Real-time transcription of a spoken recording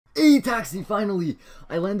Taxi, finally!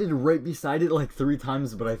 I landed right beside it like 3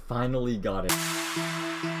 times, but I finally got it.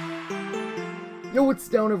 Yo, what's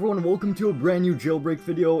down everyone? Welcome to a brand new jailbreak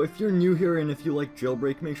video. If you're new here and if you like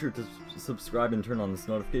jailbreak, make sure to subscribe and turn on those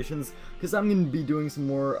notifications, because I'm going to be doing some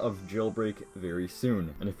more of jailbreak very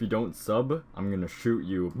soon. And if you don't sub, I'm going to shoot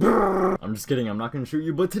you. I'm just kidding, I'm not going to shoot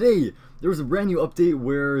you. But today, there was a brand new update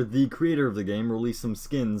where the creator of the game released some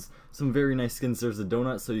skins. Some very nice skins. There's a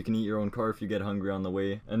donut so you can eat your own car if you get hungry on the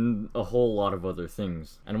way, and a whole lot of other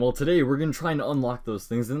things. And well, today we're going to try and unlock those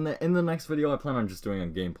things. In the next video, I plan on just doing a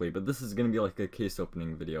gameplay, but this is going to be like a case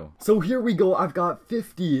opening video. So here we go. I've got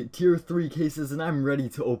 50 tier 3 cases, and I'm ready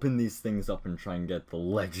to open these things up and try and get the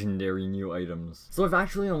legendary new items. So I've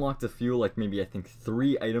actually unlocked a few, like maybe I think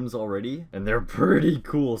 3 items already, and they're pretty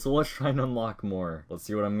cool. So let's try and unlock more. Let's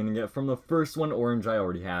see what I'm going to get from the first one. Orange, I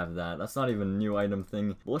already have that. That's not even a new item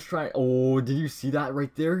thing. But let's try. Oh, did you see that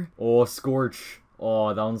right there? Oh, Scorch.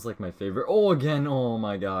 Oh, that one's like my favorite. Oh, again. Oh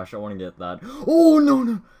my gosh, I want to get that. Oh,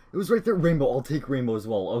 no. It was right there. Rainbow. I'll take rainbow as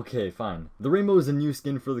well. Okay, fine. The rainbow is a new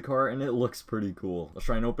skin for the car, and it looks pretty cool. Let's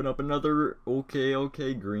try and open up another.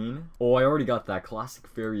 Okay, green. Oh, I already got that. Classic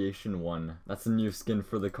variation 1. That's a new skin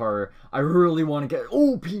for the car. I really want to get.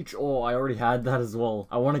 Oh, peach. Oh, I already had that as well.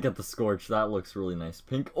 I want to get the Scorch. That looks really nice.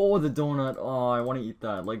 Pink. Oh, the donut. Oh, I want to eat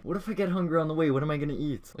that. Like, what if I get hungry on the way? What am I going to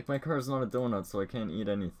eat? Like, my car is not a donut, so I can't eat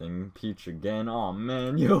anything. Peach again. Oh,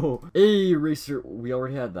 man. Yo. A racer. We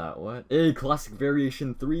already had that. What? A classic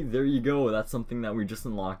variation 3. There you go. That's something that we just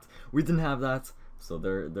unlocked. We didn't have that, so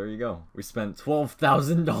there you go. We spent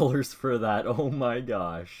 $12,000 for that. Oh my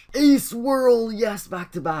gosh. A swirl. Yes,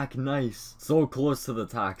 back to back. Nice. So close to the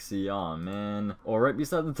taxi. Oh man. Oh, right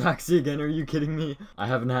beside the taxi again. Are you kidding me? I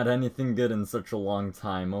haven't had anything good in such a long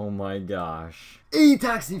time. Oh my gosh. A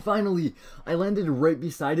taxi, finally! I landed right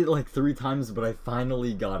beside it like 3 times, but I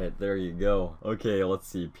finally got it. There you go. Okay, let's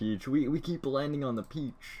see. Peach. We keep landing on the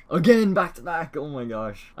peach. Again, back to back. Oh my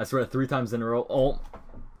gosh. I swear, 3 times in a row. Oh.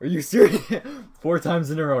 Are you serious? 4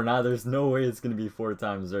 times in a row. Nah, there's no way it's gonna be 4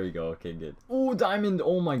 times. There you go. Okay, good. Oh, diamond.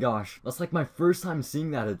 Oh my gosh. That's like my first time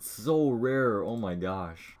seeing that. It's so rare. Oh my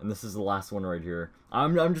gosh. And this is the last one right here.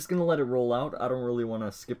 I'm just gonna let it roll out. I don't really want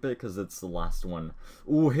to skip it because it's the last one.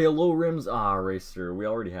 Ooh, halo rims. Ah, racer. We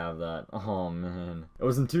already have that. Oh man. It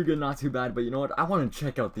wasn't too good, not too bad, but you know what? I want to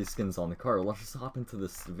check out these skins on the car. Let's just hop into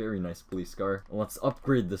this very nice police car. And let's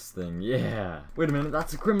upgrade this thing. Yeah. Wait a minute.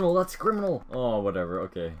 That's a criminal. That's a criminal. Oh, whatever.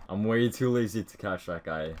 Okay. I'm way too lazy to catch that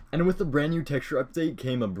guy. And with the brand new texture update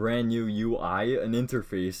came a brand new UI, an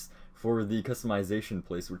interface for the customization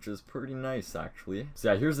place, which is pretty nice actually.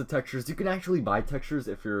 So yeah, here's the textures. You can actually buy textures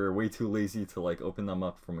if you're way too lazy to like open them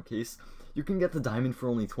up from a case. You can get the diamond for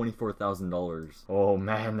only $24,000. Oh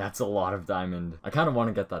man, that's a lot of diamond. I kind of want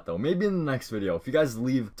to get that though. Maybe in the next video. If you guys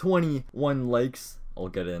leave 21 likes, I'll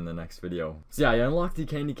get it in the next video. So yeah, I unlocked the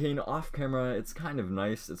candy cane off camera. It's kind of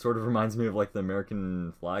nice. It sort of reminds me of like the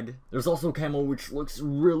American flag. There's also camo, which looks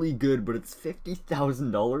really good, but it's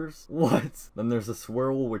 $50,000. What? Then there's a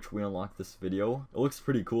swirl, which we unlocked this video. It looks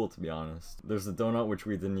pretty cool, to be honest. There's a donut, which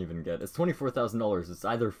we didn't even get. It's $24,000. It's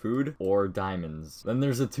either food or diamonds. Then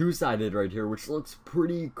there's a 2-sided right here, which looks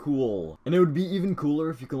pretty cool. And it would be even cooler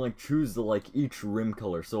if you can like choose the like each rim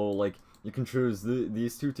color. So like, you can choose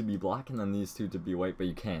these 2 to be black and then these 2 to be white, but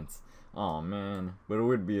you can't. Oh man, but it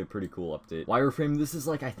would be a pretty cool update. Wireframe, this is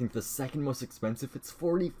like I think the second most expensive. It's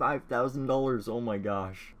 $45,000. Oh my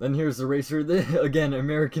gosh. Then here's the racer. Again,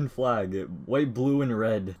 American flag, white, blue, and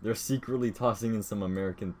red. They're secretly tossing in some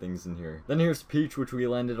American things in here. Then here's Peach, which we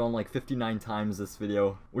landed on like 59 times this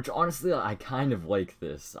video. Which honestly, I kind of like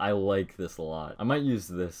this. I like this a lot. I might use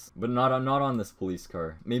this, but not on this police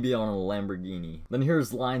car. Maybe on a Lamborghini. Then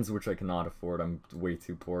here's Lines, which I cannot afford. I'm way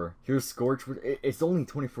too poor. Here's Scorch. It's only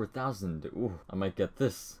 $24,000. Ooh, I might get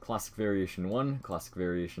this. Classic variation 1, classic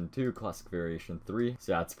variation 2, classic variation 3.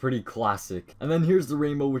 So yeah, it's pretty classic. And then here's the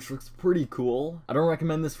rainbow, which looks pretty cool. I don't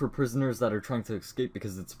recommend this for prisoners that are trying to escape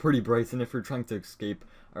because it's pretty bright, and if you're trying to escape,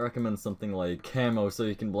 I recommend something like camo so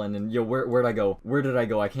you can blend in. Yo, where'd I go? Where did I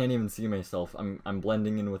go? I can't even see myself. I'm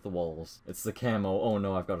blending in with the walls. It's the camo. Oh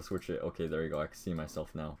no, I've got to switch it. Okay, there you go. I can see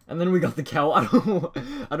myself now. And then we got the cow. I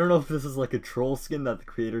don't know if this is like a troll skin that the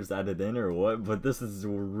creators added in or what, but this is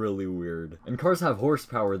really weird. And cars have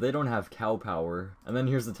horsepower. They don't have cow power. And then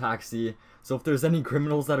here's the taxi. So if there's any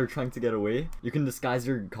criminals that are trying to get away, you can disguise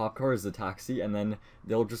your cop car as a taxi and then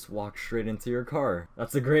they'll just walk straight into your car.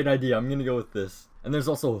 That's a great idea. I'm gonna go with this. And there's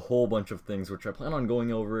also a whole bunch of things which I plan on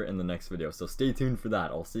going over in the next video, so stay tuned for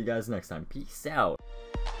that. I'll see you guys next time. Peace out.